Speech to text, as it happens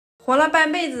活了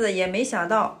半辈子也没想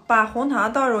到，把红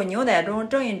糖倒入牛奶中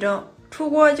蒸一蒸，出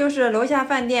锅就是楼下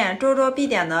饭店周周必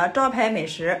点的招牌美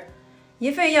食。一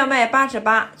份要卖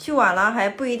88，去晚了还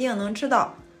不一定能吃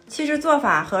到。其实做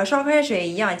法和烧开水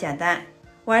一样简单，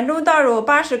碗中倒入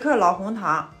80克老红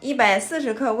糖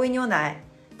，140克微牛奶，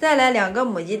再来2个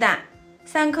母鸡蛋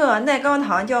，3克耐高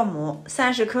糖酵母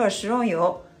，30克食用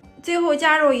油，最后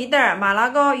加入1袋马拉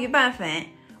糕预拌粉。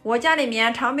我家里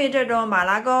面常备这种马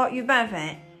拉糕预拌粉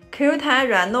，Q弹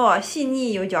软糯细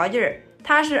腻有嚼劲儿，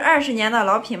它是20年的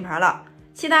老品牌了，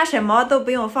其他什么都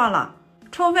不用放了。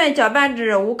充分搅拌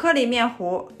至5颗粒面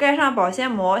糊，盖上保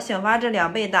鲜膜，醒发至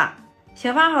2倍大。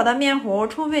醒发好的面糊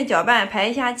充分搅拌，排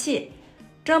一下气。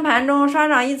蒸盘中刷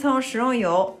上1层食用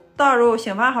油，倒入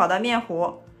醒发好的面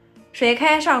糊，水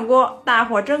开上锅，大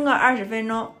火蒸个20分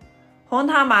钟，红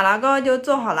糖马拉糕就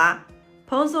做好了，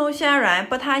蓬松暄软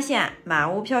不塌陷，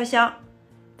满屋飘香。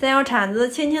再用铲子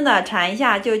轻轻地铲一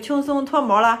下就轻松脱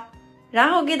模了，然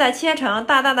后给它切成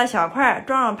大大的小块，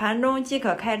装入盘中即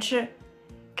可开吃。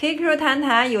QQ 弹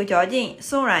弹有嚼劲，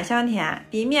松软香甜，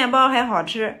比面包还好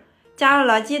吃。加入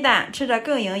了鸡蛋，吃着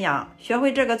更营养。学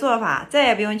会这个做法，再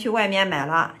也不用去外面买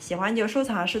了。喜欢就收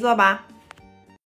藏试做吧。